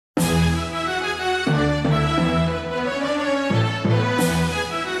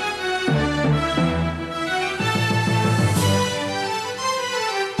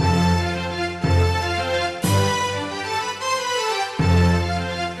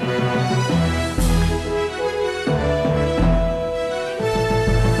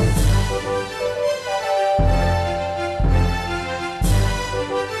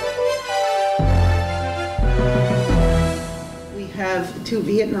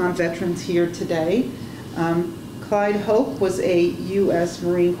Vietnam veterans here today. Clyde Hoch was a U.S.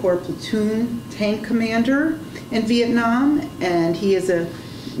 Marine Corps platoon tank commander in Vietnam, and he is a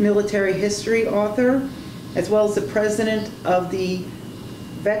military history author, as well as the president of the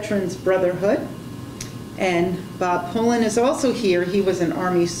Veterans Brotherhood. And Bob Pullen is also here. He was an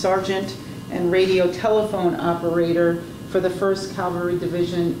Army sergeant and radio telephone operator for the 1st Cavalry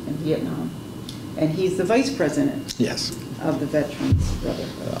Division in Vietnam. And he's the vice president of the Veterans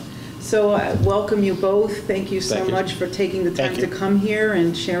Brotherhood. So I welcome you both. Thank you so much for taking the time to come here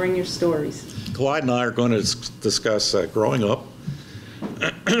and sharing your stories. Clyde and I are going to discuss growing up,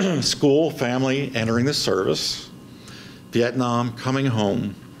 school, family, entering the service, Vietnam, coming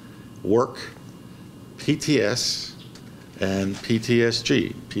home, work, PTS, and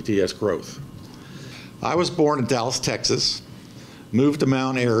PTSG, PTS growth. I was born in Dallas, Texas, moved to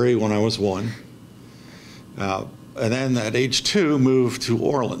Mount Airy when I was 1, and then at age 2 moved to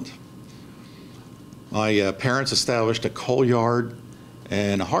Orland. My parents established a coal yard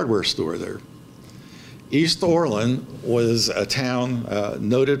and a hardware store there. East Orland was a town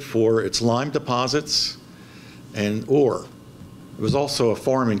noted for its lime deposits and ore. It was also a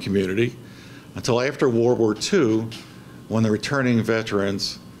farming community until after World War II, when the returning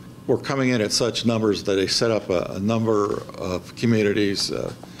veterans were coming in at such numbers that they set up a number of communities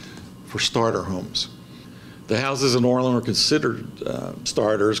for starter homes. The houses in Orland were considered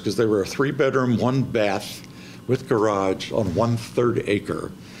starters because they were a 3-bedroom, 1-bath with garage on 1/3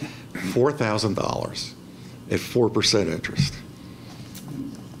 acre, $4,000 at 4% interest.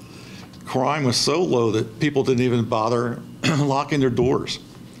 Crime was so low that people didn't even bother locking their doors.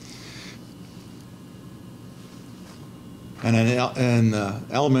 And in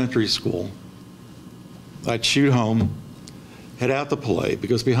elementary school, I'd shoot home, head out to play,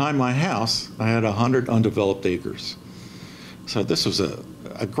 because behind my house, I had 100 undeveloped acres. So this was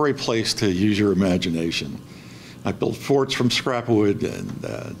a great place to use your imagination. I built forts from scrap wood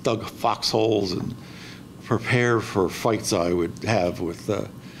and dug foxholes and prepared for fights I would have with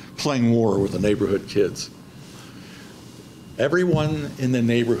playing war with the neighborhood kids. Everyone in the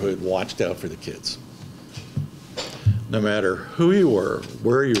neighborhood watched out for the kids. No matter who you were,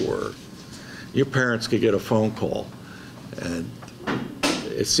 where you were, your parents could get a phone call. And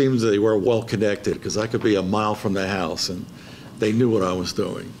it seems they were well connected because I could be a mile from the house and they knew what I was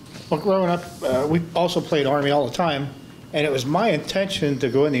doing. Well, growing up, we also played Army all the time. And it was my intention to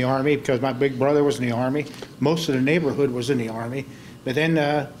go in the Army because my big brother was in the Army. Most of the neighborhood was in the Army. But then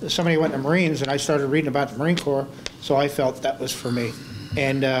somebody went to the Marines and I started reading about the Marine Corps, so I felt that was for me.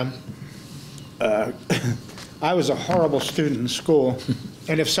 And I was a horrible student in school.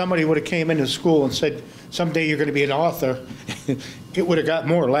 And if somebody would have came into school and said, someday you're going to be an author, it would have got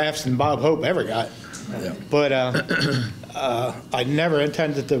more laughs than Bob Hope ever got. Yeah. But I never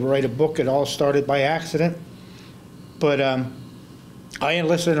intended to write a book. It all started by accident. But I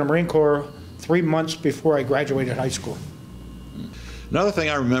enlisted in the Marine Corps 3 months before I graduated high school. Another thing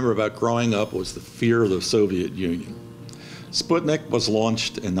I remember about growing up was the fear of the Soviet Union. Sputnik was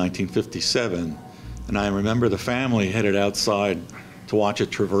launched in 1957, and I remember the family headed outside to watch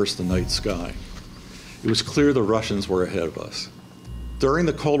it traverse the night sky. It was clear the Russians were ahead of us. During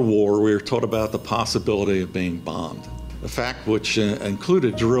the Cold War, we were told about the possibility of being bombed, a fact which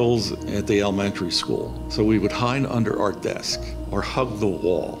included drills at the elementary school. So we would hide under our desk or hug the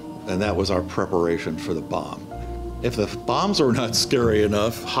wall, and that was our preparation for the bomb. If the bombs were not scary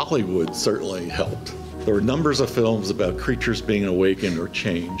enough, Hollywood certainly helped. There were numbers of films about creatures being awakened or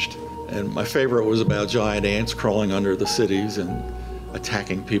changed, and my favorite was about giant ants crawling under the cities and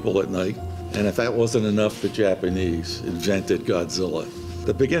attacking people at night. And if that wasn't enough, the Japanese invented Godzilla.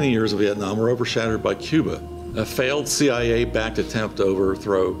 The beginning years of Vietnam were overshadowed by Cuba. A failed CIA-backed attempt to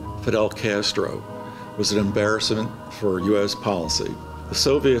overthrow Fidel Castro was an embarrassment for U.S. policy. The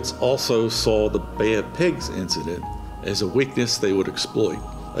Soviets also saw the Bay of Pigs incident as a weakness they would exploit.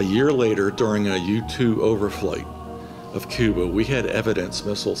 A year later, during a U-2 overflight of Cuba, we had evidence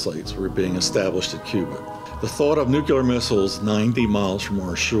missile sites were being established at Cuba. The thought of nuclear missiles 90 miles from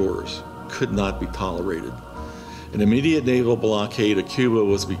our shores could not be tolerated. An immediate naval blockade of Cuba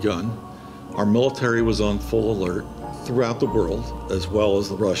was begun. Our military was on full alert throughout the world, as well as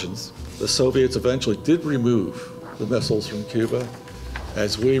the Russians. The Soviets eventually did remove the missiles from Cuba,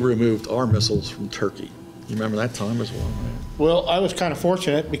 as we removed our missiles from Turkey. You remember that time as well, right? Well, I was kind of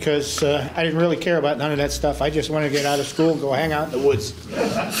fortunate because I didn't really care about none of that stuff. I just wanted to get out of school and go hang out in the woods.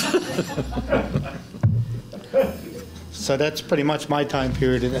 So that's pretty much my time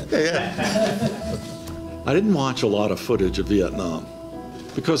period in it. Yeah. I didn't watch a lot of footage of Vietnam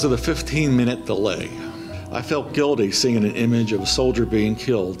because of the 15-minute delay. I felt guilty seeing an image of a soldier being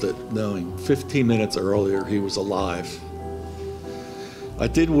killed that knowing 15 minutes earlier he was alive. I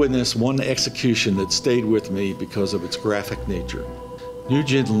did witness one execution that stayed with me because of its graphic nature.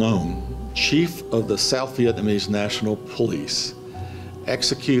 Nguyen Loan, chief of the South Vietnamese National Police,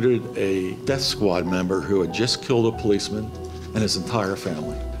 executed a death squad member who had just killed a policeman and his entire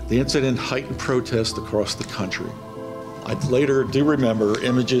family. The incident heightened protests across the country. I later do remember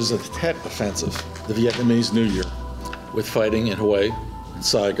images of the Tet Offensive, the Vietnamese New Year, with fighting in Hue and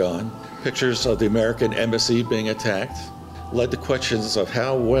Saigon. Pictures of the American embassy being attacked led to questions of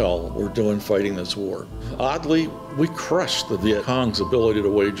how well we're doing fighting this war. Oddly, we crushed the Viet Cong's ability to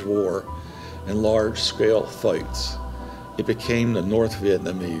wage war in large-scale fights. It became the North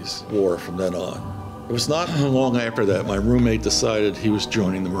Vietnamese War from then on. It was not long after that my roommate decided he was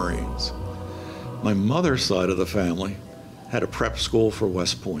joining the Marines. My mother's side of the family had a prep school for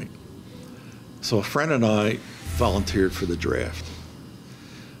West Point. So a friend and I volunteered for the draft.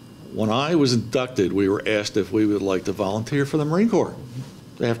 When I was inducted, we were asked if we would like to volunteer for the Marine Corps.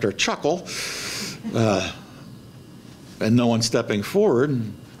 After a chuckle, and no one stepping forward,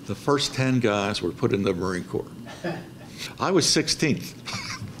 the first 10 guys were put in the Marine Corps. I was 16th.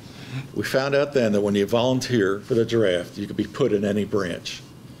 We found out then that when you volunteer for the draft, you could be put in any branch.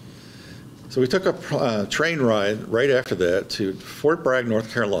 So we took a train ride right after that to Fort Bragg,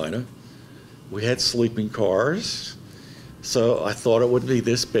 North Carolina. We had sleeping cars, so I thought it wouldn't be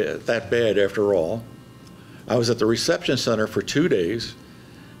that bad after all. I was at the reception center for 2 days,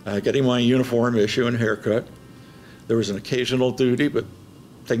 getting my uniform issue and haircut. There was an occasional duty, but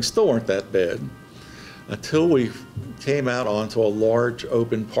things still weren't that bad until we came out onto a large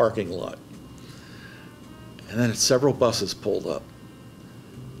open parking lot. And then several buses pulled up.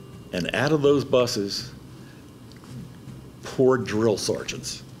 And out of those buses poured drill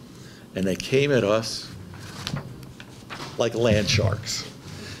sergeants. And they came at us like land sharks.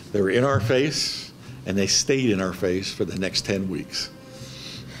 They were in our face, and they stayed in our face for the next 10 weeks.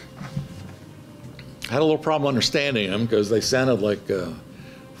 I had a little problem understanding them because they sounded like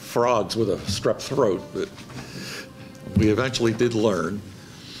frogs with a strep throat, but we eventually did learn.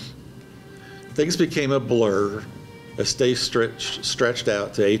 Things became a blur as days stretched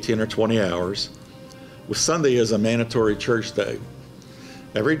out to 18 or 20 hours, with Sunday as a mandatory church day.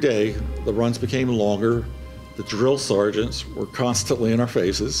 Every day, the runs became longer. The drill sergeants were constantly in our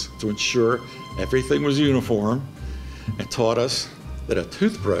faces to ensure everything was uniform and taught us that a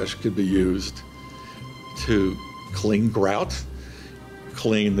toothbrush could be used to clean grout,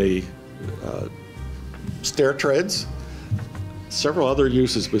 clean the stair treads, several other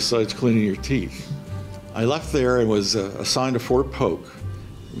uses besides cleaning your teeth. I left there and was assigned to Fort Polk,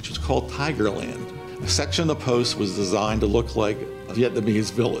 which was called Tigerland. A section of the post was designed to look like a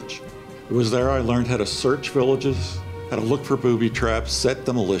Vietnamese village. It was there I learned how to search villages, how to look for booby traps, set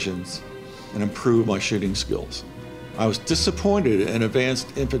demolitions, and improve my shooting skills. I was disappointed in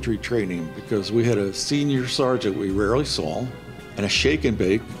advanced infantry training because we had a senior sergeant we rarely saw and a shake and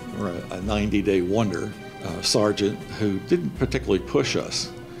bake, or a 90-day wonder, sergeant who didn't particularly push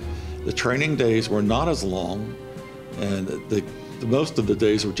us. The training days were not as long, and most of the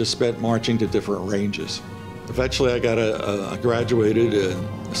days were just spent marching to different ranges. Eventually I graduated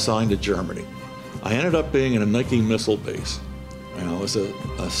and assigned to Germany. I ended up being in a Nike missile base. It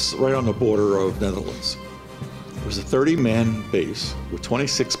was right on the border of Netherlands. It was a 30-man base with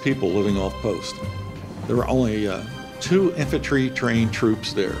 26 people living off post. There were only 2 infantry-trained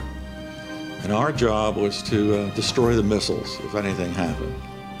troops there, and our job was to destroy the missiles if anything happened.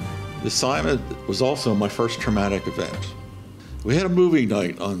 The assignment was also my first traumatic event. We had a movie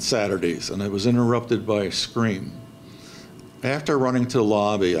night on Saturdays, and it was interrupted by a scream. After running to the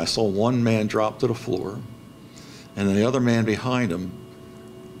lobby, I saw one man drop to the floor, and the other man behind him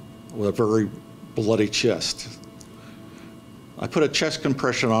with a very bloody chest. I put a chest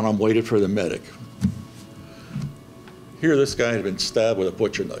compression on him, waited for the medic. Here, this guy had been stabbed with a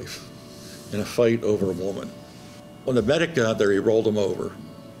butcher knife in a fight over a woman. When the medic got there, he rolled him over,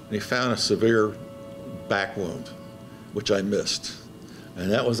 and he found a severe back wound, which I missed.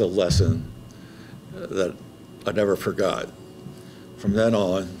 And that was a lesson that I never forgot. From then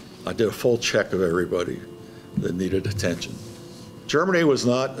on, I did a full check of everybody that needed attention. Germany was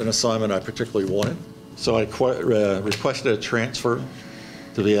not an assignment I particularly wanted, so I requested a transfer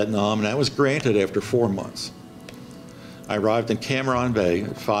to Vietnam, and that was granted after 4 months. I arrived in Cam Ranh Bay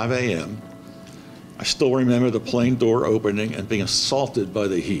at 5 a.m. I still remember the plane door opening and being assaulted by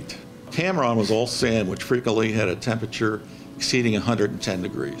the heat. Cam Ranh was all sand, which frequently had a temperature exceeding 110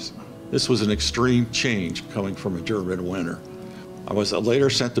 degrees. This was an extreme change coming from a German winter. I was later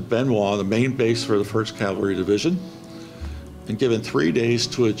sent to Benoit, the main base for the 1st Cavalry Division, and given 3 days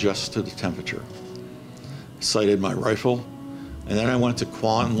to adjust to the temperature. I sighted my rifle, and then I went to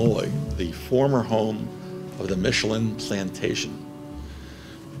Quan Loy, the former home of the Michelin plantation.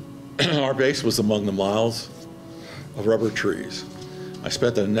 Our base was among the miles of rubber trees. I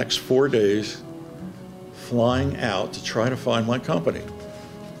spent the next 4 days flying out to try to find my company.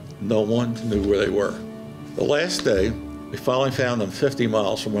 No one knew where they were. The last day, we finally found them 50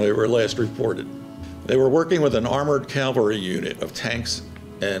 miles from where they were last reported. They were working with an armored cavalry unit of tanks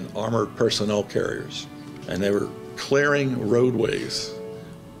and armored personnel carriers, and they were clearing roadways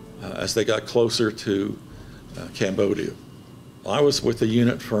as they got closer to Cambodia. I was with the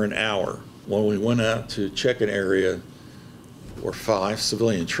unit for an hour when we went out to check an area where 5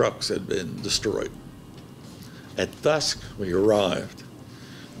 civilian trucks had been destroyed. At dusk, we arrived.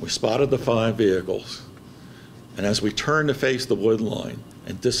 We spotted the 5 vehicles, and as we turned to face the wood line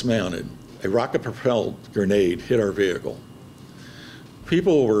and dismounted, a rocket-propelled grenade hit our vehicle.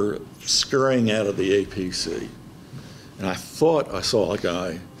 People were scurrying out of the APC, and I thought I saw a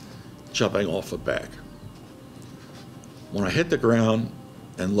guy jumping off the back. When I hit the ground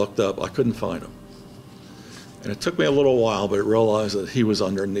and looked up, I couldn't find him. And it took me a little while, but I realized that he was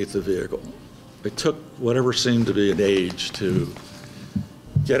underneath the vehicle. It took whatever seemed to be an age to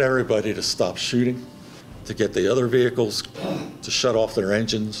get everybody to stop shooting, to get the other vehicles to shut off their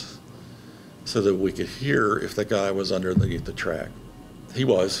engines so that we could hear if the guy was underneath the track. He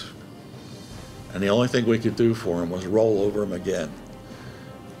was, and the only thing we could do for him was roll over him again.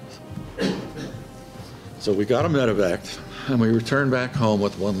 So we got him medevaced, and we returned back home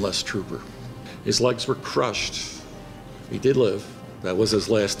with 1 less trooper. His legs were crushed. He did live. That was his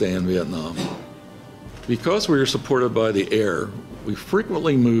last day in Vietnam. Because we were supported by the air, we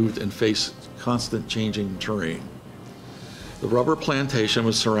frequently moved and faced constant changing terrain. The rubber plantation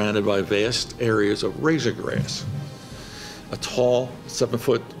was surrounded by vast areas of razor grass, a tall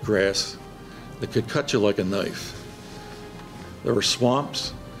 7-foot grass that could cut you like a knife. There were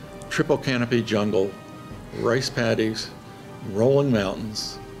swamps, triple canopy jungle, rice paddies, rolling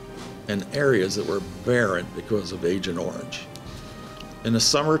mountains, and areas that were barren because of Agent Orange. In the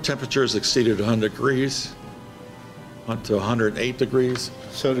summer, temperatures exceeded 100 degrees, up to 108 degrees.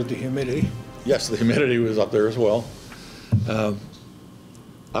 So did the humidity. Yes, the humidity was up there as well.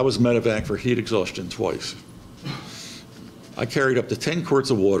 I was medevac for heat exhaustion twice. I carried up to 10 quarts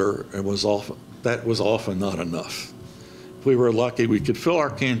of water, and that was often not enough. If we were lucky, we could fill our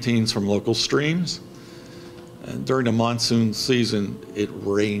canteens from local streams. And during the monsoon season, it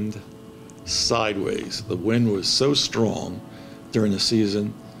rained sideways. The wind was so strong during the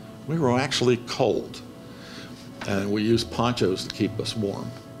season, we were actually cold. And we used ponchos to keep us warm.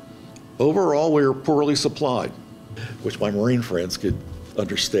 Overall, we were poorly supplied, which my Marine friends could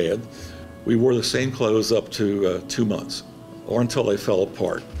understand. We wore the same clothes up to 2 months, or until they fell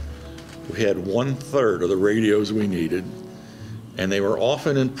apart. We had 1/3 of the radios we needed, and they were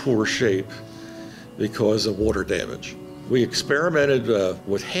often in poor shape because of water damage. We experimented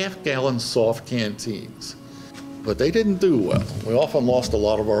with half-gallon soft canteens, but they didn't do well. We often lost a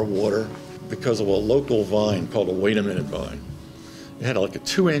lot of our water because of a local vine called a wait a minute vine. It had like a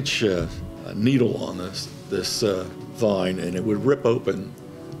 2-inch needle on this vine, and it would rip open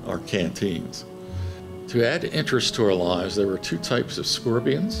our canteens. To add interest to our lives, there were 2 types of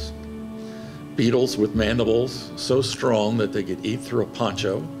scorpions: beetles with mandibles so strong that they could eat through a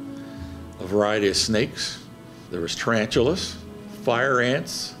poncho, a variety of snakes. There was tarantulas, fire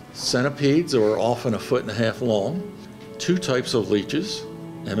ants, centipedes that were often 1.5 feet long, 2 types of leeches,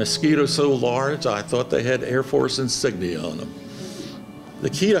 and mosquitoes so large I thought they had Air Force insignia on them. The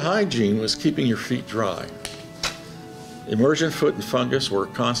key to hygiene was keeping your feet dry. Immersion foot and fungus were a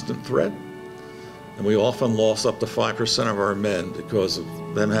constant threat, and we often lost up to 5% of our men because of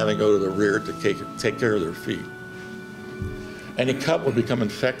them having to go to the rear to take care of their feet. Any cut would become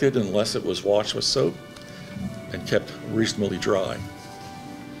infected unless it was washed with soap and kept reasonably dry.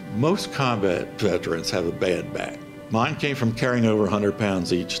 Most combat veterans have a bad back. Mine came from carrying over 100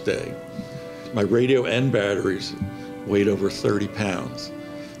 pounds each day. My radio and batteries weighed over 30 pounds.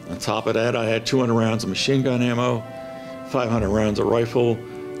 On top of that, I had 200 rounds of machine gun ammo, 500 rounds of rifle,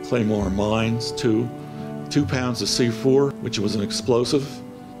 Claymore mines, 2 pounds of C4, which was an explosive,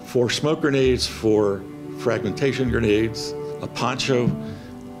 4 smoke grenades, 4 fragmentation grenades, a poncho,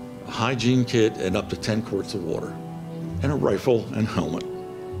 a hygiene kit, and up to 10 quarts of water, and a rifle and helmet.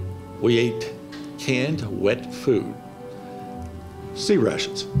 We ate canned wet food, sea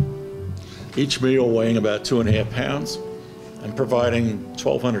rations, each meal weighing about 2.5 pounds and providing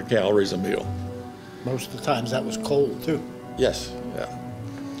 1,200 calories a meal. Most of the times that was cold too. Yes, yeah.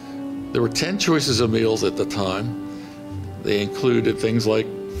 There were 10 choices of meals at the time. They included things like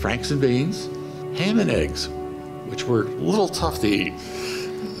Franks and beans, ham and eggs, which were a little tough to eat,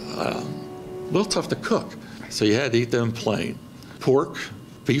 a little tough to cook. So you had to eat them plain. Pork,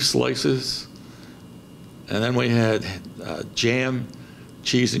 beef slices, and then we had jam,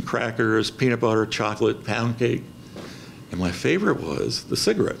 cheese and crackers, peanut butter, chocolate, pound cake. And my favorite was the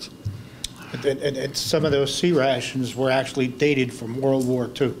cigarettes. And some of those sea rations were actually dated from World War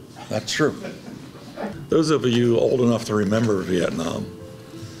II. That's true. Those of you old enough to remember Vietnam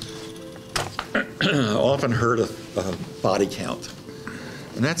often heard of body count.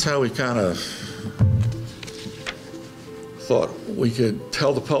 And that's how we kind of thought we could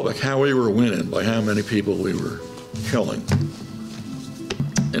tell the public how we were winning by how many people we were killing.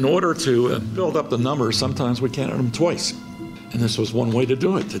 In order to build up the numbers, sometimes we counted them twice. And this was one way to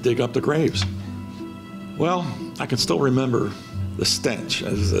do it, to dig up the graves. Well, I can still remember the stench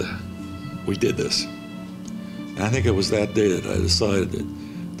as we did this. And I think it was that day that I decided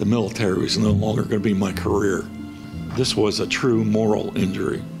that the military was no longer going to be my career. This was a true moral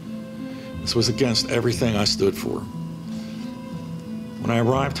injury. This was against everything I stood for. When I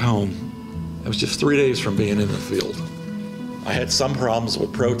arrived home, I was just 3 days from being in the field. I had some problems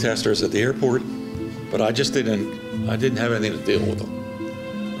with protesters at the airport, but I didn't have anything to deal with them.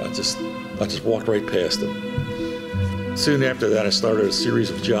 I just walked right past them. Soon after that, I started a series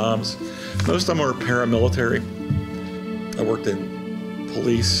of jobs. Most of them were paramilitary. I worked in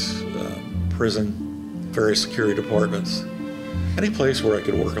police, prison, various security departments, any place where I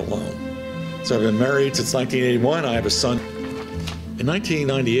could work alone. So I've been married since 1981. I have a son. In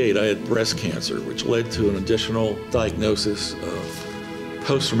 1998, I had breast cancer, which led to an additional diagnosis of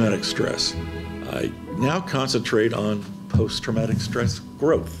post-traumatic stress. I now concentrate on post-traumatic stress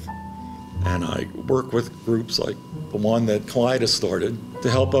growth. And I work with groups like the one that Clyde has started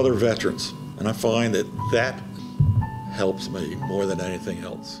to help other veterans. And I find that helps me more than anything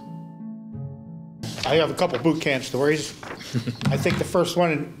else. I have a couple boot camp stories. I think the first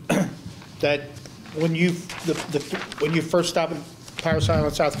one that when you first stop in Parris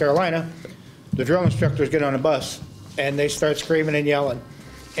Island, South Carolina, the drill instructors get on a bus and they start screaming and yelling.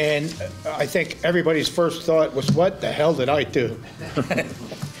 And I think everybody's first thought was, what the hell did I do?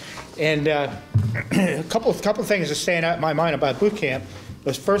 And a couple of things that stand out in my mind about boot camp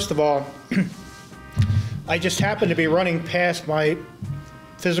was, first of all, I just happened to be running past my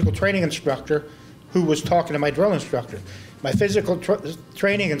physical training instructor who was talking to my drill instructor. My physical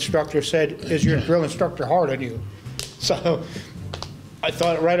training instructor said, is your drill instructor hard on you? So I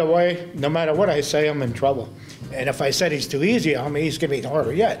thought right away, no matter what I say, I'm in trouble. And if I said he's too easy on me, he's going to be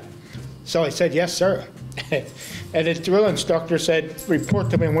harder yet. So I said, yes, sir. And the drill instructor said, report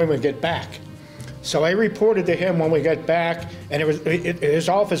to me when we get back. So I reported to him when we got back, and his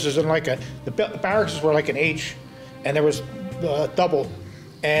office is in the barracks were like an H, and there was double.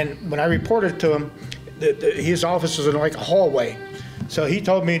 And when I reported to him, his office was in like a hallway. So he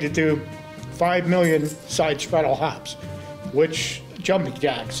told me to do 5 million side straddle hops, which jumping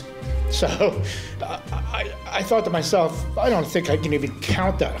jacks. So I thought to myself, I don't think I can even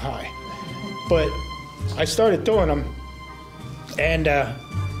count that high. But I started doing them, and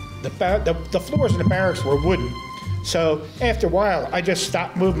the floors in the barracks were wooden. So after a while, I just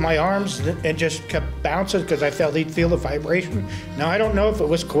stopped moving my arms and just kept bouncing because I felt he'd feel the vibration. Now, I don't know if it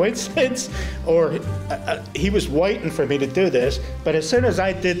was coincidence or he was waiting for me to do this, but as soon as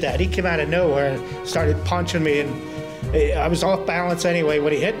I did that, he came out of nowhere and started punching me, and I was off balance anyway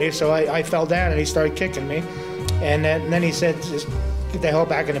when he hit me, so I fell down and he started kicking me. And then he said, just get the hell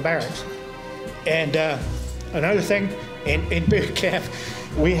back in the barracks. And another thing, in boot camp,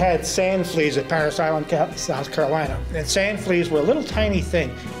 we had sand fleas at Parris Island, South Carolina. And sand fleas were a little tiny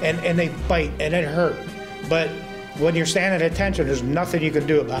thing, and they bite, and it hurt. But when you're standing at attention, there's nothing you can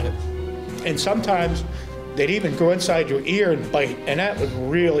do about it. And sometimes they'd even go inside your ear and bite, and that would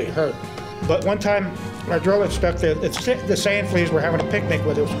really hurt. But one time, our drill instructor, the sand fleas were having a picnic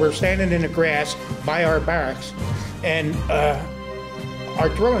with us. We're standing in the grass by our barracks, and our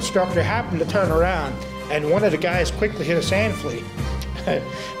drill instructor happened to turn around, and one of the guys quickly hit a sand flea.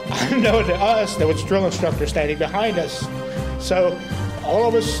 Unknown to us, there was a drill instructor standing behind us. So all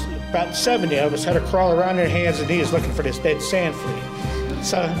of us, about 70 of us, had to crawl around their hands and knees looking for this dead sand flea.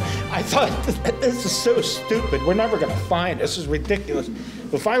 So I thought, this is so stupid. We're never going to find it. This is ridiculous.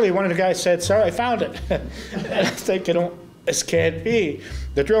 But finally, one of the guys said, sir, I found it. And I was thinking, this can't be.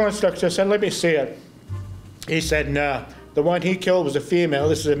 The drill instructor said, let me see it. He said, no, the one he killed was a female.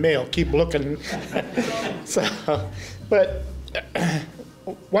 This is a male. Keep looking. But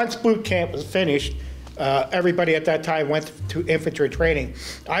once boot camp was finished, everybody at that time went to infantry training.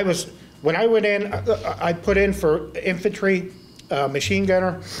 When I went in, I put in for infantry, machine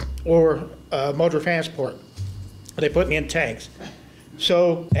gunner, or motor transport. They put me in tanks.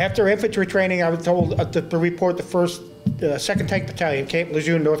 So after infantry training, I was told to report the 2nd Tank Battalion, Camp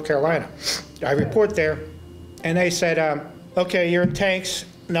Lejeune, North Carolina. I report there, and they said, okay, you're in tanks,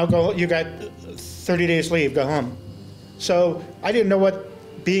 now go, you got 30 days leave, go home. So I didn't know what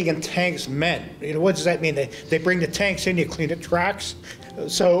being in tanks meant. You know, what does that mean? They bring the tanks in, you clean the tracks?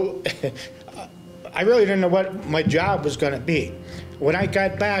 So I really didn't know what my job was going to be. When I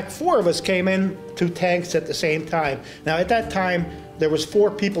got back, 4 of us came in to tanks at the same time. Now at that time, there was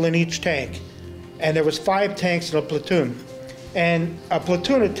 4 people in each tank, and there was 5 tanks in a platoon. And a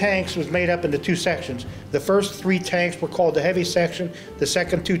platoon of tanks was made up into 2 sections. The first 3 tanks were called the heavy section. The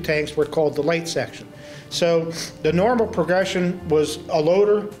second 2 tanks were called the light section. So the normal progression was a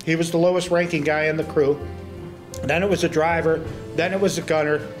loader. He was the lowest ranking guy in the crew. Then it was a driver, then it was a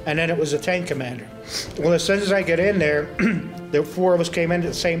gunner, and then it was a tank commander. Well, as soon as I get in there, the 4 of us came in at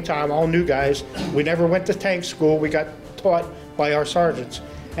the same time, all new guys. We never went to tank school. We got taught by our sergeants.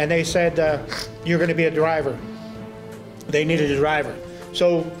 And they said, you're going to be a driver. They needed a driver.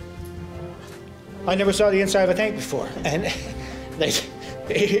 So I never saw the inside of a tank before. And they said,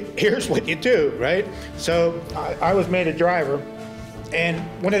 here's what you do, right? So I was made a driver. And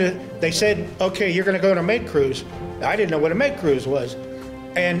they said, okay, you're going to go on a med cruise. I didn't know what a med cruise was.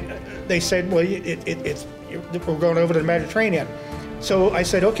 And they said, well, we're going over to the Mediterranean. So I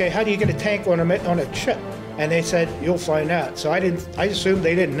said, okay, how do you get a tank on a ship? And they said, you'll find out. So I assumed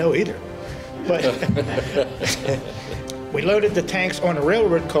they didn't know either. But we loaded the tanks on the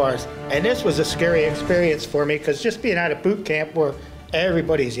railroad cars. And this was a scary experience for me, because just being out of boot camp where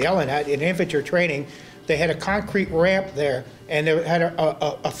everybody's yelling at you in infantry training, they had a concrete ramp there, and they had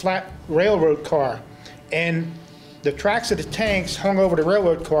a flat railroad car. And the tracks of the tanks hung over the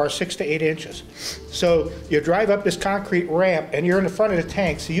railroad car 6 to 8 inches. So you drive up this concrete ramp, and you're in the front of the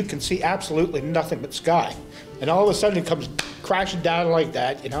tank, so you can see absolutely nothing but sky. And all of a sudden it comes crashing down like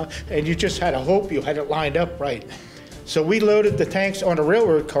that, you know, and you just had to hope you had it lined up right. So we loaded the tanks on the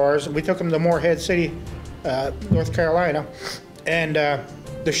railroad cars, and we took them to Morehead City, North Carolina. And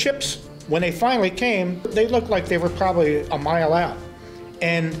the ships, when they finally came, they looked like they were probably a mile out.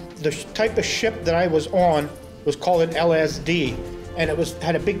 And the type of ship that I was on was called an LSD, and it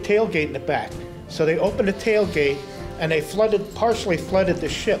had a big tailgate in the back. So they opened the tailgate, and they partially flooded the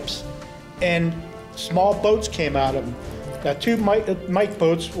ships, and small boats came out of them. Now 2 Mike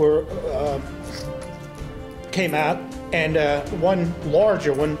boats came out, and 1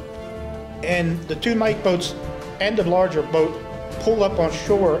 larger one, and the 2 Mike boats and the larger boat pulled up on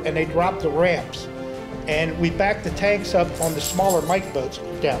shore, and they dropped the ramps. And we backed the tanks up on the smaller Mike boats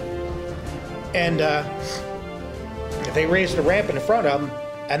down. And they raised the ramp in the front of them,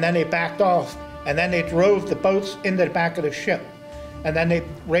 and then they backed off, and then they drove the boats into the back of the ship. And then they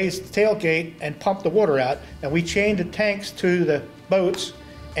raised the tailgate and pumped the water out, and we chained the tanks to the boats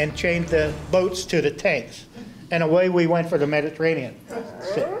and chained the boats to the tanks. And away we went for the Mediterranean.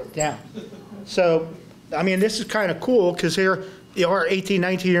 Down. So, I mean, this is kind of cool, because here you are 18,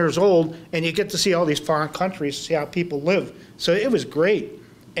 19 years old, and you get to see all these foreign countries, see how people live. So it was great.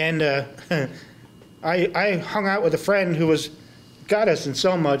 And I hung out with a friend who got us in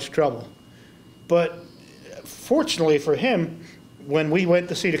so much trouble. But fortunately for him, when we went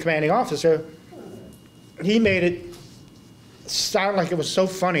to see the commanding officer, he made it sound like it was so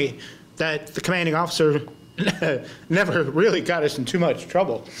funny that the commanding officer never really got us in too much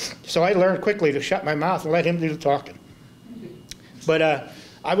trouble. So I learned quickly to shut my mouth and let him do the talking. But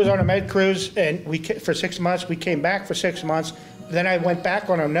I was on a med cruise, and for 6 months. We came back for 6 months. Then I went back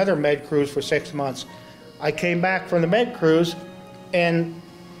on another med cruise for 6 months. I came back from the med cruise, and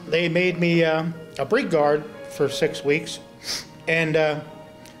they made me a brig guard for 6 weeks. And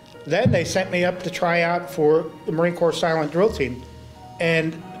then they sent me up to try out for the Marine Corps Silent Drill Team.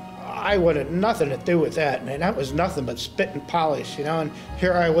 And I wanted nothing to do with that. And that was nothing but spit and polish, you know. And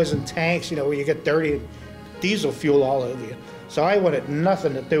here I was in tanks, you know, where you get dirty diesel fuel all over you. So I wanted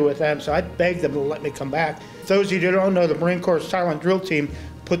nothing to do with them. So I begged them to let me come back. Those of you who don't know, the Marine Corps Silent Drill Team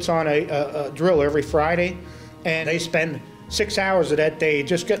puts on a drill every Friday. And they spend 6 hours of that day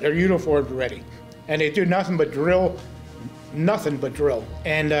just getting their uniforms ready. And they do nothing but drill. Nothing but drill.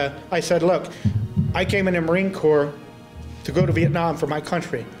 And I said, look, I came in the Marine Corps to go to Vietnam for my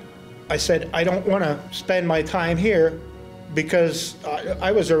country. I said, I don't want to spend my time here, because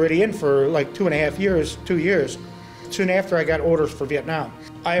I was already in for like 2 years. soon after I got orders for Vietnam.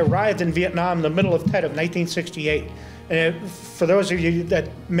 I arrived in Vietnam in the middle of Tet of 1968. And for those of you that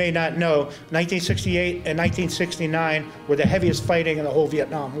may not know, 1968 and 1969 were the heaviest fighting in the whole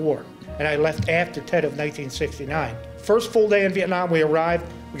Vietnam War. And I left after Tet of 1969. First full day in Vietnam, we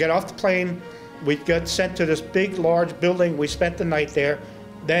arrived, we got off the plane, we got sent to this big, large building. We spent the night there.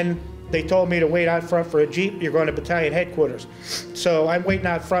 Then they told me to wait out front for a Jeep. You're going to battalion headquarters. So I'm waiting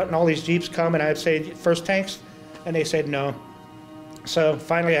out front, and all these Jeeps come, and I'd say, first tanks? And they said no. So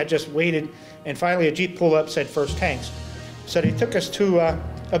finally, I just waited, and finally a Jeep pulled up, said first tanks. So they took us to,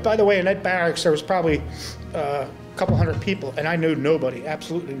 by the way, in that barracks, there was probably a couple hundred people, and I knew nobody,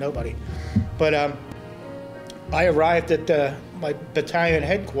 absolutely nobody. But I arrived at my battalion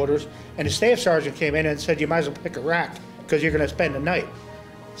headquarters, and the staff sergeant came in and said, you might as well pick a rack, because you're going to spend the night.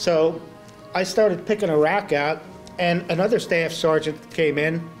 So I started picking a rack out, and another staff sergeant came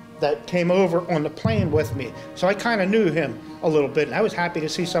in that came over on the plane with me. So I kind of knew him a little bit, and I was happy to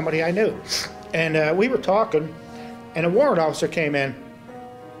see somebody I knew. And we were talking, and a warrant officer came in,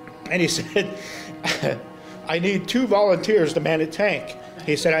 and he said, I need 2 volunteers to man a tank.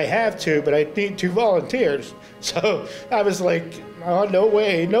 He said, I have 2, but I need 2 volunteers. So I was like, oh, no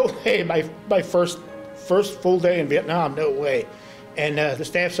way, no way. My first full day in Vietnam, no way. And the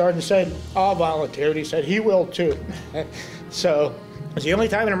staff sergeant said, I'll volunteer. And he said, he will too. So it was the only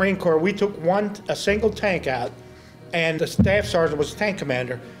time in the Marine Corps we took a single tank out, and the staff sergeant was the tank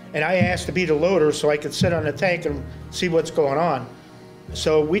commander. And I asked to be the loader so I could sit on the tank and see what's going on.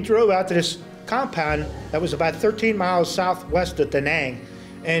 So we drove out to this compound that was about 13 miles southwest of Da Nang.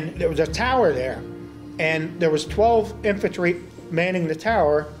 And there was a tower there. And there was 12 infantry manning the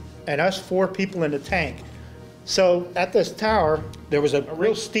tower, and us 4 people in the tank. So at this tower, there was a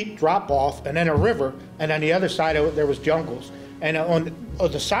real steep drop-off, and then a river, and on the other side of it, there was jungles. And on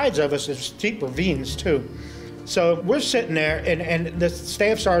the sides of us, there's steep ravines, too. So we're sitting there, and the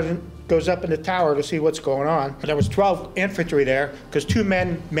staff sergeant goes up in the tower to see what's going on. There was 12 infantry there, because 2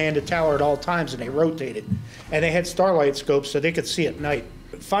 men manned the tower at all times, and they rotated. And they had starlight scopes so they could see at night.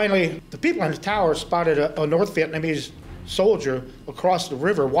 Finally, the people on the tower spotted a North Vietnamese soldier across the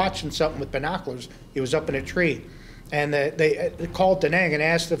river watching something with binoculars. He was up in a tree. And they called Da Nang and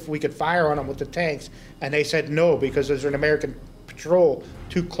asked if we could fire on him with the tanks. And they said no, because there's an American patrol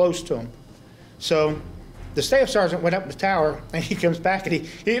too close to him. So the staff sergeant went up the tower, and he comes back, and he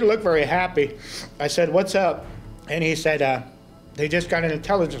didn't look very happy. I said, what's up? And he said, they just got an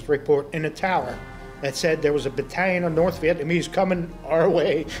intelligence report in the tower that said there was a battalion of North Vietnamese coming our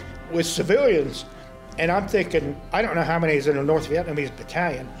way with civilians. And I'm thinking, I don't know how many is in a North Vietnamese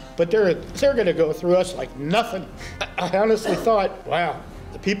battalion, but they're going to go through us like nothing. I honestly thought, wow,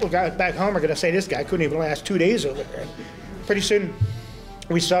 the people got back home are going to say this guy couldn't even last 2 days over there. Pretty soon,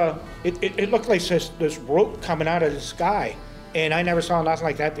 we saw, it looked like this rope coming out of the sky. And I never saw nothing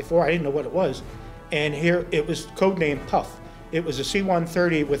like that before. I didn't know what it was. And here, it was codenamed Puff. It was a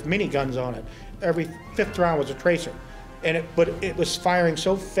C-130 with miniguns on it. Every 5th round was a tracer. But it was firing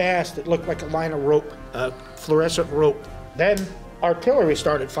so fast, it looked like a line of rope, fluorescent rope. Then artillery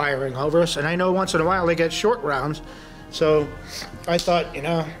started firing over us, and I know once in a while they get short rounds. So I thought,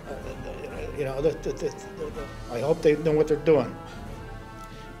 I hope they know what they're doing.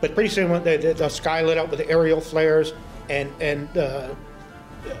 But pretty soon the sky lit up with aerial flares, and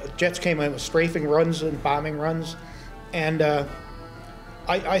jets came in with strafing runs and bombing runs. And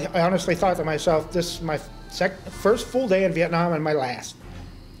I honestly thought to myself, this is my first full day in Vietnam and my last.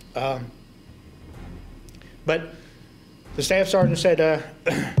 But the staff sergeant said,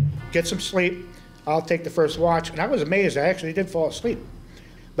 get some sleep, I'll take the first watch. And I was amazed, I actually did fall asleep.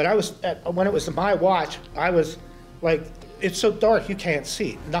 But when it was my watch, I was like, it's so dark you can't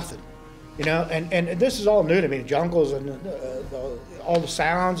see nothing. And this is all new to me, jungles and all the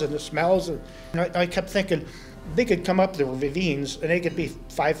sounds and the smells. And I kept thinking, they could come up the ravines and they could be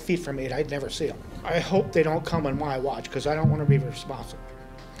 5 feet from me and I'd never see them. I hope they don't come on my watch, because I don't want to be responsible.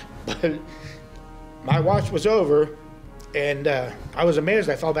 But my watch was over, and I was amazed.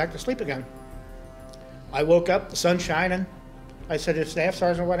 I fell back to sleep again. I woke up, the sun shining. I said to the staff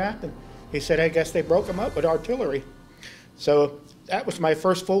sergeant, what happened? He said, I guess they broke them up with artillery. So that was my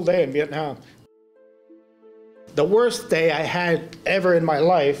first full day in Vietnam. The worst day I had ever in my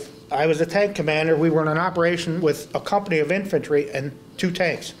life, I was a tank commander. We were in an operation with a company of infantry and 2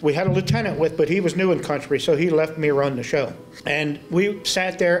 tanks. We had a lieutenant with, but he was new in country, so he left me run the show. And we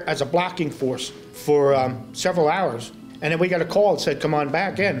sat there as a blocking force for several hours. And then we got a call that said, come on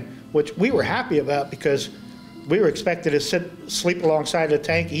back in, which we were happy about, because we were expected to sleep alongside the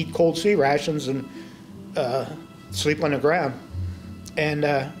tank, eat cold sea rations, and sleep on the ground. And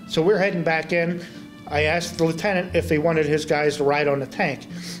so we're heading back in. I asked the lieutenant if he wanted his guys to ride on the tank,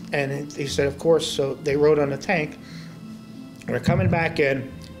 and he said, of course. So they rode on the tank. We're coming back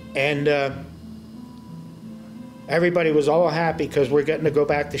in, and everybody was all happy because we're getting to go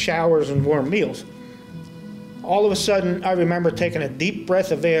back to showers and warm meals. All of a sudden, I remember taking a deep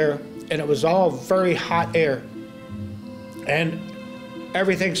breath of air, and it was all very hot air. And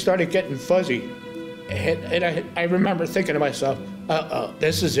everything started getting fuzzy. And I remember thinking to myself, uh-oh,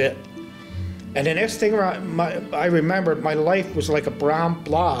 this is it. And the next thing I remembered, my life was like a brown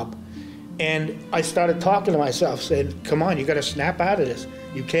blob. And I started talking to myself, saying, come on, you got to snap out of this.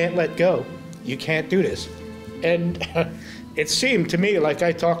 You can't let go. You can't do this. And it seemed to me like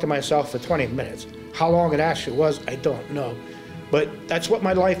I talked to myself for 20 minutes. How long it actually was, I don't know. But that's what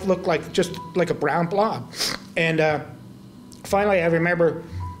my life looked like, just like a brown blob. And finally, I remember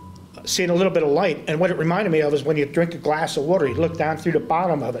seeing a little bit of light. And what it reminded me of is when you drink a glass of water, you look down through the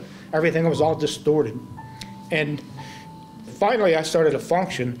bottom of it. Everything was all distorted. And finally, I started to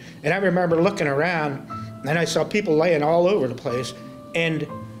function. And I remember looking around, and I saw people laying all over the place. And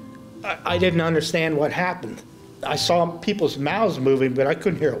I didn't understand what happened. I saw people's mouths moving, but I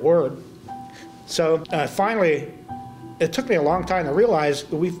couldn't hear a word. So finally, it took me a long time to realize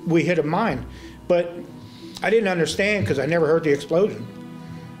we hit a mine. But I didn't understand because I never heard the explosion.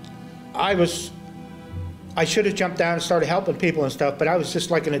 I should have jumped down and started helping people and stuff, but I was just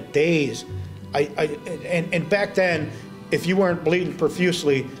like in a daze. And back then, if you weren't bleeding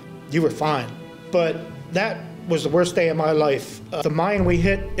profusely, you were fine. But that was the worst day of my life. The mine we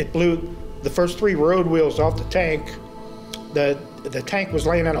hit, it blew the first 3 road wheels off the tank. The tank was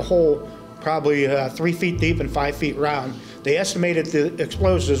laying in a hole probably 3 feet deep and 5 feet round. They estimated the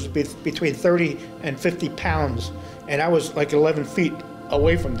explosives between 30 and 50 pounds, and I was like 11 feet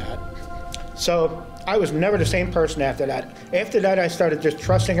away from that. So I was never the same person after that. After that, I started just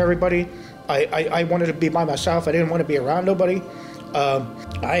trusting everybody. I wanted to be by myself. I didn't want to be around nobody.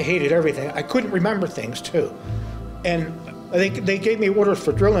 I hated everything. I couldn't remember things, too. And they gave me orders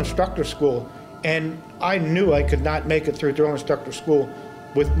for drill instructor school, and I knew I could not make it through drill instructor school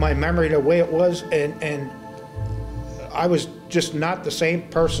with my memory the way it was, and I was just not the same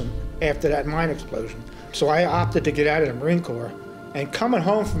person after that mine explosion. So I opted to get out of the Marine Corps, and coming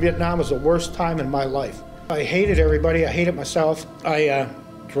home from Vietnam was the worst time in my life. I hated everybody. I hated myself. I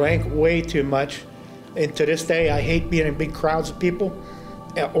drank way too much, and to this day I hate being in big crowds of people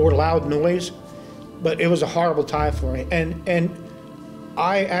or loud noise, but it was a horrible time for me. And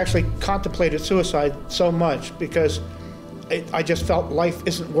I actually contemplated suicide so much because I just felt life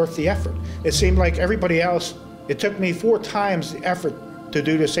isn't worth the effort. It seemed like everybody else, it took me 4 times the effort to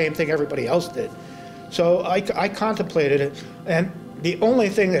do the same thing everybody else did. So I contemplated it, and the only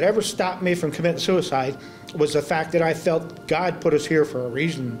thing that ever stopped me from committing suicide was the fact that I felt God put us here for a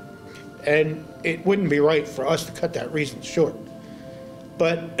reason, and it wouldn't be right for us to cut that reason short.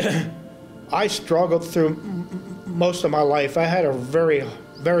 But I struggled through most of my life. I had a very,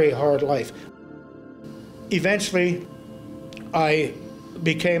 very hard life. Eventually, I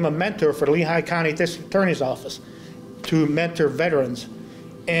became a mentor for the Lehigh County District Attorney's Office to mentor veterans.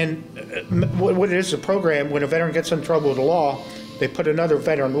 And what it is a program, when a veteran gets in trouble with the law, they put another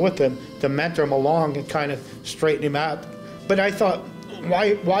veteran with them to mentor him along and kind of straighten him out. But I thought,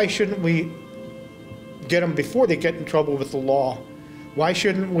 why shouldn't we get them before they get in trouble with the law? Why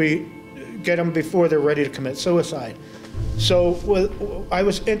shouldn't we get them before they're ready to commit suicide? So I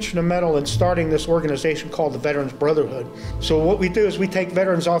was instrumental in starting this organization called the Veterans Brotherhood. So what we do is we take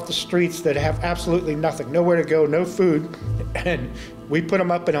veterans off the streets that have absolutely nothing, nowhere to go, no food, and we put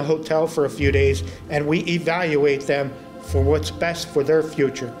them up in a hotel for a few days, and we evaluate them for what's best for their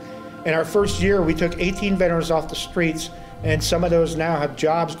future. In our first year, we took 18 veterans off the streets, and some of those now have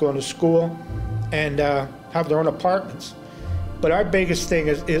jobs, going to school, and have their own apartments. But our biggest thing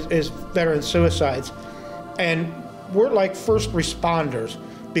is veteran suicides. And we're like first responders,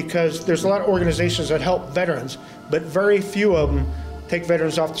 because there's a lot of organizations that help veterans, but very few of them take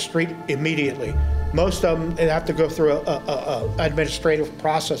veterans off the street immediately. Most of them have to go through a administrative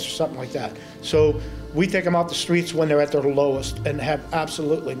process or something like that. So we take them off the streets when they're at their lowest and have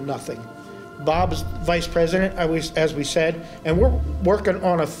absolutely nothing. Bob's vice president, as we said, and we're working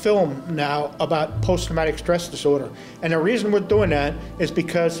on a film now about post-traumatic stress disorder. And the reason we're doing that is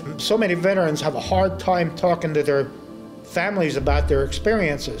because so many veterans have a hard time talking to their families about their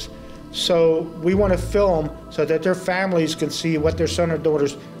experiences. So we want to film so that their families can see what their son or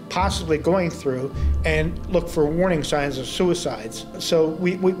daughter's possibly going through and look for warning signs of suicides. So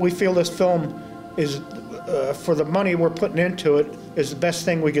we feel this film is, for the money we're putting into it, is the best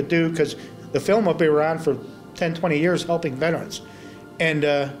thing we could do, because the film will be around for 10, 20 years helping veterans. And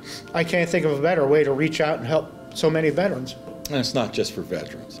I can't think of a better way to reach out and help so many veterans. And it's not just for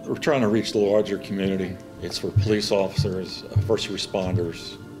veterans. We're trying to reach the larger community. It's for police officers, first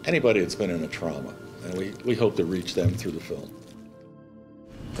responders, anybody that's been in a trauma. And we hope to reach them through the film.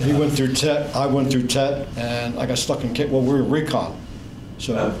 He went through TET, I went through TET, and I got stuck in, well, we were recon.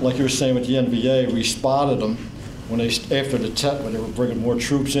 So like you were saying with the NVA, we spotted them when after the TET, when they were bringing more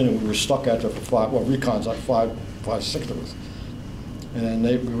troops in, and we were stuck out there for recon's like five, 6 of us. And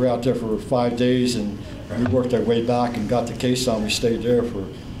we were out there for 5 days, and we worked our way back and got to Quezon. We stayed there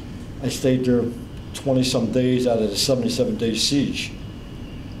I stayed there 20-some days out of the 77-day siege.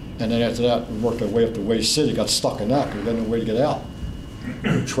 And then after that, we worked our way up to Way City, got stuck in that because we had no way to get out. We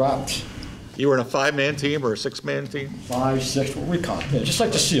were trapped. You were in a 5-man team or a 6-man team? 5, 6, recon, yeah, just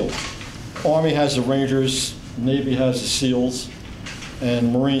like the SEALs. Army has the Rangers, Navy has the SEALs,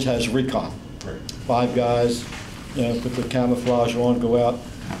 and Marines has recon. 5 guys, put the camouflage on, go out,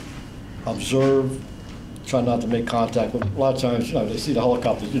 observe, try not to make contact. But a lot of times, they see the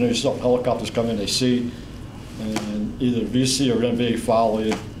helicopters. You saw helicopters come in, they see, and either VC or NVA follow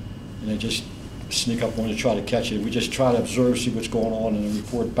you, and they just sneak up on you, try to catch you. We just try to observe, see what's going on, and then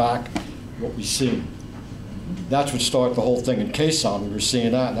report back what we see. That's what started the whole thing in Quezon. We were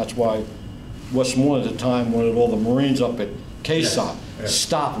seeing that, and that's why Westmoreland at the time wanted all the Marines up at Quezon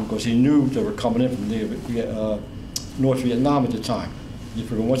stop them, because he knew they were coming in from the North Vietnam at the time. You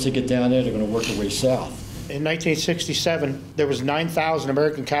figure once they get down there, they're going to work their way south. In 1967, there was 9,000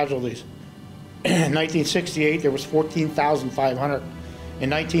 American casualties. In 1968, there was 14,500. In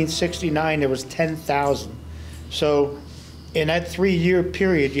 1969, there was 10,000. So in that 3-year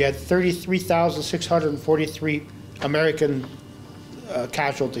period, you had 33,643 American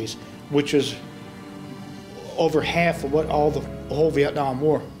casualties, which is over half of what the whole Vietnam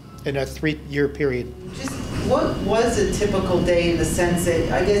War in that 3-year period. Just what was a typical day in the sense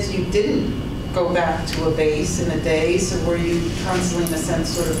that I guess you didn't go back to a base in a day, so were you constantly in a sense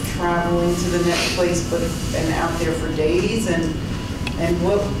sort of traveling to the next place and out there for days, and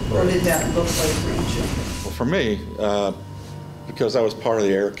what did that look like for each of you? Well, for me, because I was part of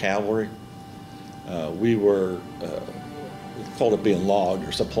the Air Cavalry, we were we called it being logged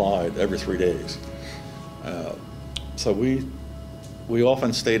or supplied every 3 days. So we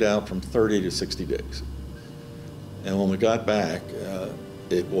often stayed out from 30 to 60 days. And when we got back,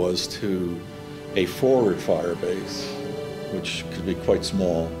 it was to a forward fire base, which could be quite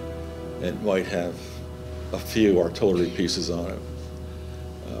small and might have a few artillery pieces on it.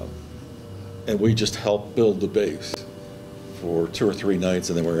 And we just helped build the base for 2 or 3 nights,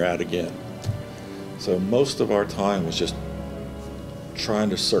 and then we were out again. So most of our time was just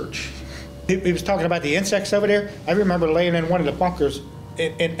trying to search. He was talking about the insects over there. I remember laying in one of the bunkers,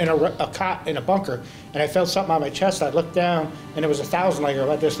 in a cot in a bunker, and I felt something on my chest. I looked down, and it was a 1,000-legger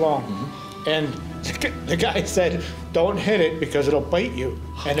about this long. Mm-hmm. And the guy said, "Don't hit it because it'll bite you,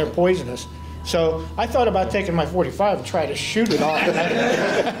 and they're poisonous." So I thought about taking my .45 and try to shoot it off.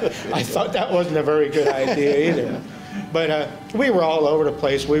 I thought that wasn't a very good idea either. But we were all over the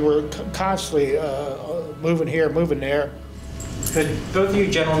place. We were constantly moving here, moving there. Could both of you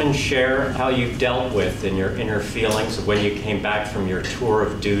gentlemen share how you dealt with in your inner feelings when you came back from your tour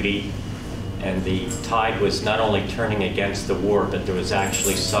of duty and the tide was not only turning against the war, but there was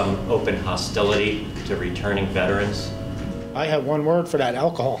actually some open hostility to returning veterans? I have one word for that: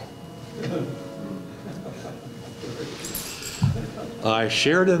 alcohol. I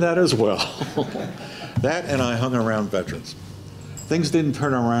shared in that as well. That, and I hung around veterans. Things didn't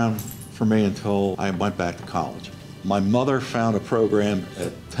turn around for me until I went back to college. My mother found a program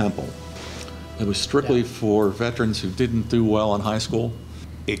at Temple. It was strictly for veterans who didn't do well in high school.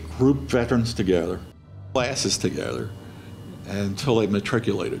 It grouped veterans together, classes together, until they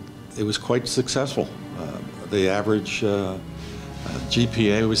matriculated. It was quite successful. The average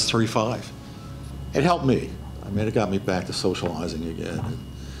GPA was 3.5. It helped me. I mean, it got me back to socializing again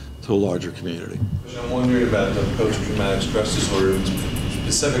to a larger community. I'm wondering about the post-traumatic stress disorder,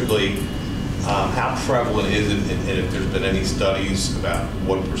 specifically how prevalent is it, and if there's been any studies about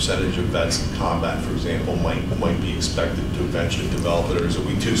what percentage of vets in combat, for example, might be expected to eventually develop it, or is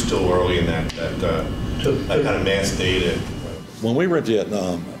we too still early in that kind of mass data? When we were in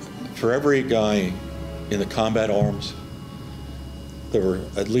Vietnam, for every guy in the combat arms, there were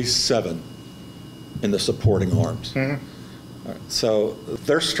at least 7 in the supporting arms. Mm-hmm. So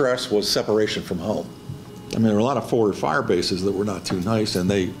their stress was separation from home. I mean, there were a lot of forward fire bases that were not too nice, and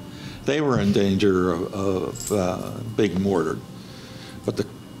they were in danger of being mortared. But the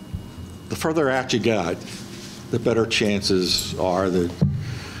further out you got, the better chances are that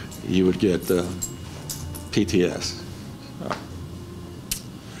you would get PTS.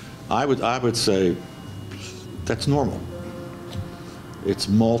 I would say that's normal. It's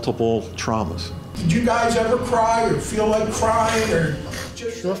multiple traumas. Did you guys ever cry or feel like crying or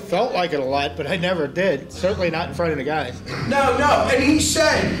just... Sure felt like it a lot, but I never did. Certainly not in front of the guys. No, and he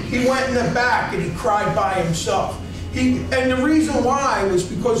said he went in the back and he cried by himself. And the reason why was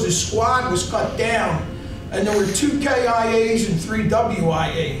because his squad was cut down and there were 2 KIAs and 3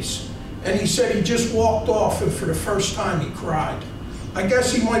 WIAs. And he said he just walked off and for the first time he cried. I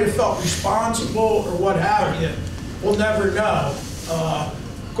guess he might have felt responsible or what have you. We'll never know.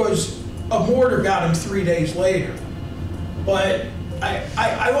 Because a mortar got him 3 days later. But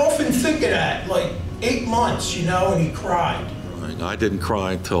I often think of that, like 8 months, you know, and he cried. I didn't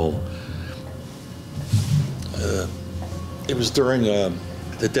cry until it was during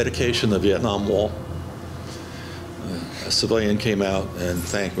the dedication of the Vietnam Wall. A civilian came out and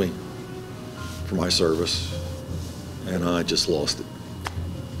thanked me for my service, and I just lost it.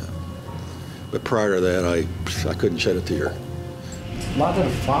 But prior to that, I couldn't shed a tear. A lot of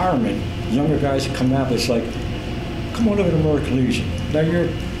the firemen, younger guys that come out, it's like, come on over to American Legion. Now you're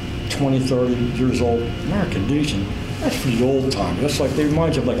 20, 30 years old. American Legion, that's for the old time. That's like, they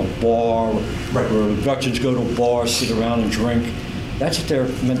remind you of like a bar where veterans go to a bar, sit around and drink. That's what their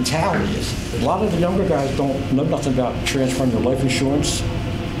mentality is. A lot of the younger guys don't know nothing about transferring their life insurance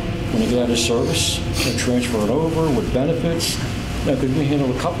when they get out of service. They transfer it over with benefits. Because we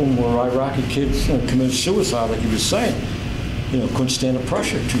handled a couple more Iraqi kids committed suicide, like he was saying. Couldn't stand the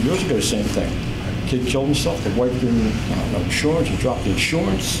pressure. 2 years ago, the same thing. Kid killed himself. The wife didn't have insurance. He dropped the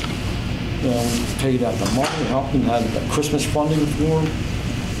insurance. Paid out the money, helped him, had Christmas funding for him,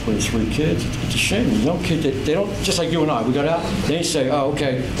 for his 3 kids. It's a shame. The young kids, they don't, just like you and I, we got out, they didn't say, oh,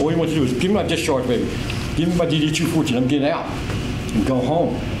 okay, all you want to do is give me my discharge, baby. Give me my DD-214, I'm getting out. And go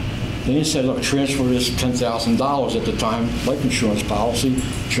home. They didn't say, look, transfer this $10,000 at the time, life insurance policy,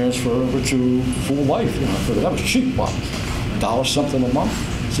 transfer over to full life. That was cheap, what? $1 something a month?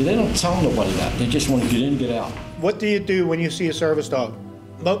 See, they don't tell nobody that. They just want to get in, get out. What do you do when you see a service dog?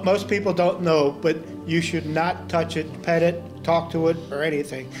 Most people don't know, but you should not touch it, pet it, talk to it, or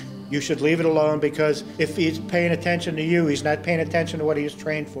anything. You should leave it alone, because if he's paying attention to you, he's not paying attention to what he's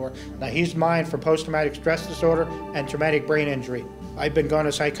trained for. Now, he's mine for post-traumatic stress disorder and traumatic brain injury. I've been going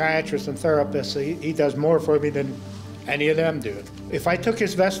to psychiatrists and therapists, so he does more for me than any of them do. If I took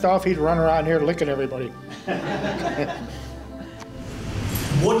his vest off, he'd run around here licking everybody.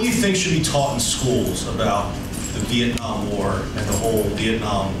 What do you think should be taught in schools about the Vietnam War and the whole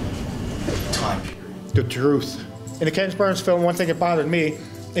Vietnam time period? The truth. In the Ken Burns film, one thing that bothered me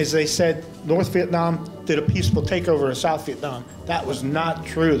is they said North Vietnam did a peaceful takeover of South Vietnam. That was not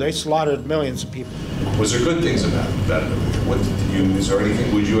true. They slaughtered millions of people. Was there good things about that? Is there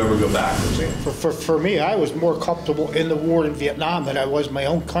anything, would you ever go back, for example? For me, I was more comfortable in the war in Vietnam than I was in my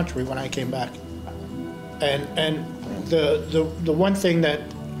own country when I came back. And the one thing that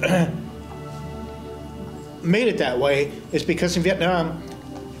made it that way is because in Vietnam,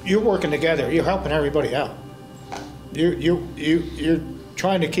 you're working together. You're helping everybody out. You're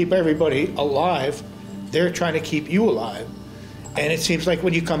trying to keep everybody alive. They're trying to keep you alive. And it seems like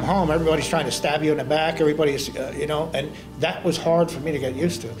when you come home, everybody's trying to stab you in the back. Everybody's, and that was hard for me to get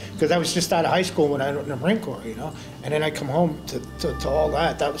used to, because I was just out of high school when I was in the Marine Corps, and then I come home to all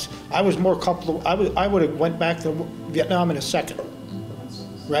that. I was more comfortable. I would have went back to Vietnam in a second,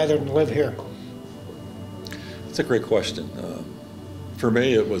 rather than live here. It's a great question. For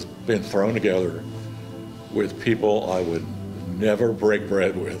me, it was being thrown together with people I would never break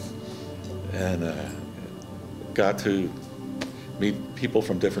bread with, and got to meet people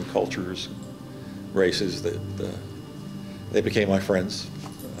from different cultures, races. That they became my friends.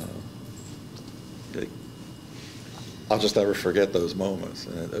 I'll just never forget those moments,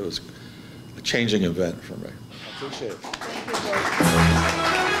 and it was a changing event for me. I appreciate it. Thank you, George.